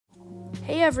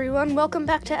Hey everyone, welcome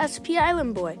back to SP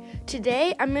Island Boy.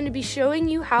 Today I'm going to be showing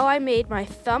you how I made my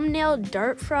thumbnail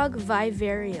dart frog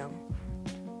vivarium.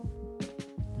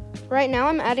 Right now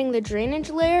I'm adding the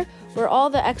drainage layer where all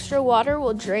the extra water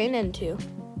will drain into.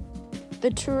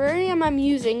 The terrarium I'm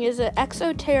using is an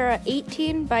Exoterra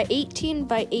 18 by 18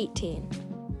 by 18.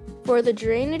 For the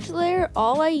drainage layer,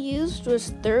 all I used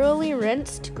was thoroughly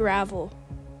rinsed gravel.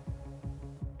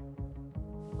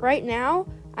 Right now,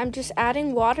 I'm just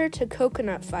adding water to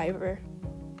coconut fiber.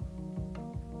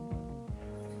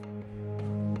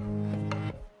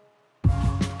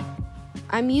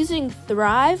 I'm using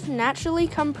Thrive naturally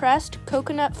compressed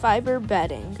coconut fiber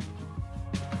bedding.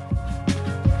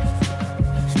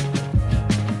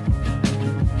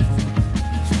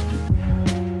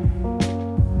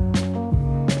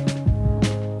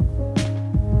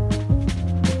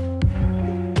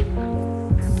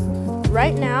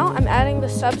 Right now, I'm adding the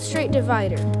substrate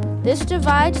divider. This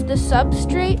divides the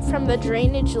substrate from the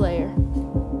drainage layer.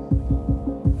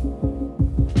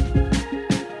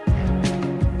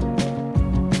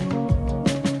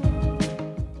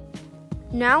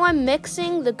 Now I'm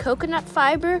mixing the coconut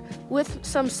fiber with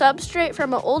some substrate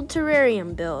from an old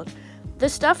terrarium build. The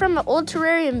stuff from the old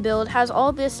terrarium build has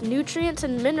all this nutrients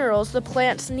and minerals the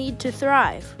plants need to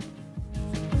thrive.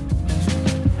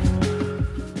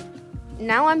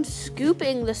 Now I'm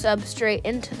scooping the substrate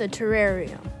into the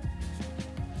terrarium.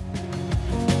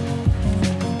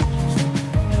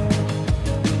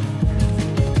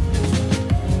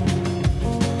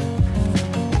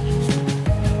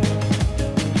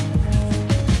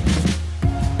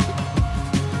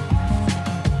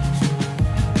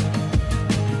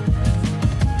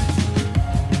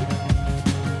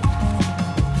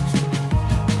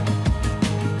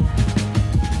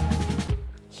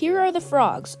 Here are the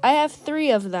frogs. I have 3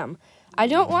 of them. I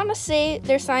don't want to say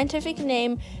their scientific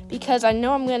name because I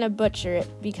know I'm going to butcher it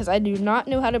because I do not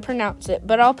know how to pronounce it,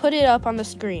 but I'll put it up on the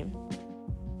screen.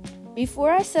 Before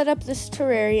I set up this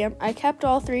terrarium, I kept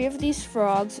all 3 of these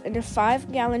frogs in a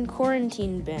 5-gallon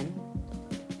quarantine bin.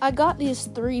 I got these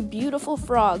 3 beautiful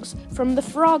frogs from the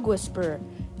Frog Whisperer.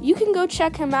 You can go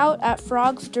check him out at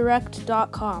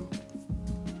frogsdirect.com.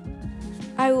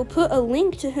 I will put a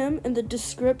link to him in the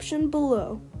description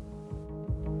below.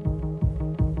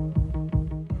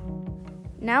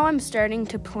 Now I'm starting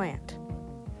to plant.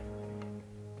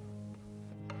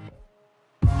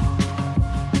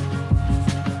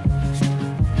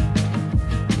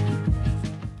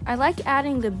 I like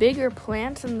adding the bigger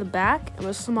plants in the back and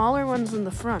the smaller ones in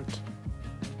the front.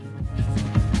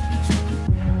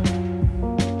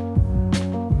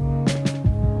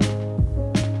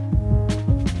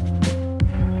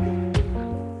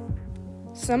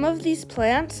 Some of these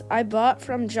plants I bought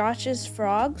from Josh's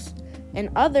Frogs, and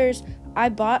others I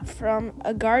bought from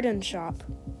a garden shop.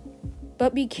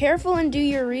 But be careful and do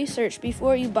your research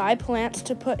before you buy plants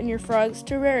to put in your frog's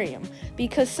terrarium,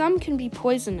 because some can be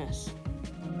poisonous.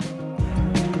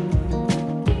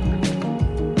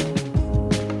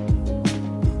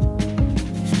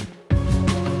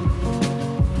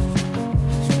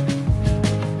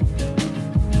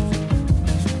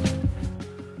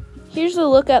 Here's a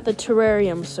look at the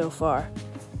terrarium so far.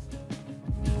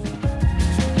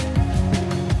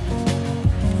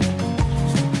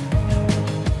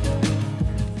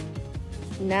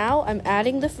 Now I'm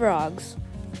adding the frogs.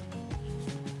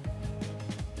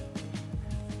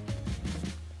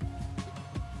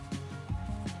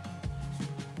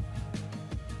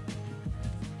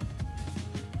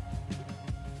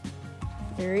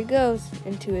 There he goes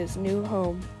into his new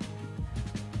home.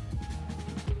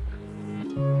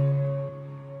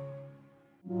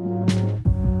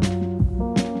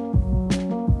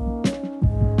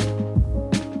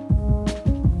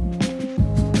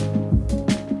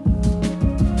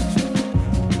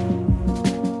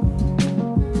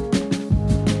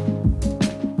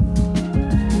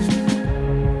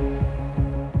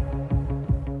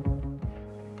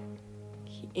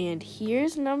 And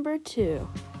here's number 2.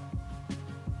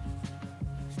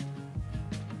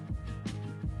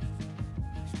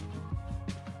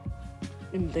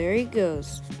 And there he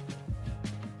goes.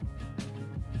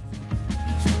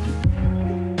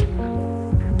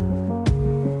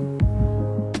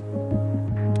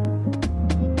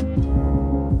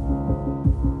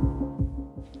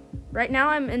 Right now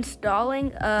I'm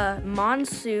installing a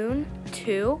Monsoon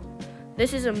 2.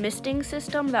 This is a misting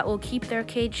system that will keep their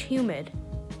cage humid.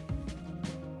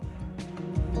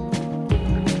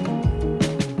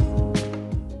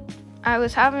 I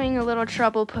was having a little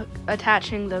trouble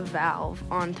attaching the valve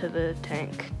onto the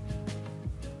tank.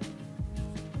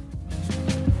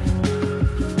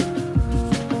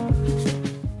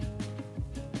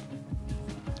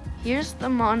 Here's the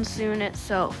monsoon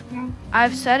itself.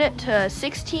 I've set it to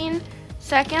 16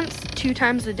 seconds 2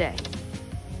 times a day.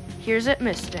 Here's it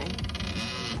misting.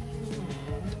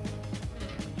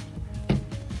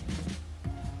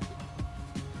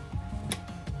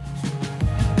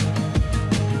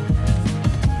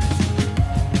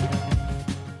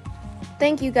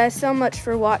 Thank you guys so much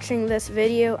for watching this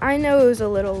video. I know it was a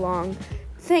little long.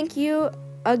 Thank you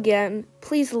again.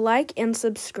 Please like and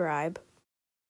subscribe.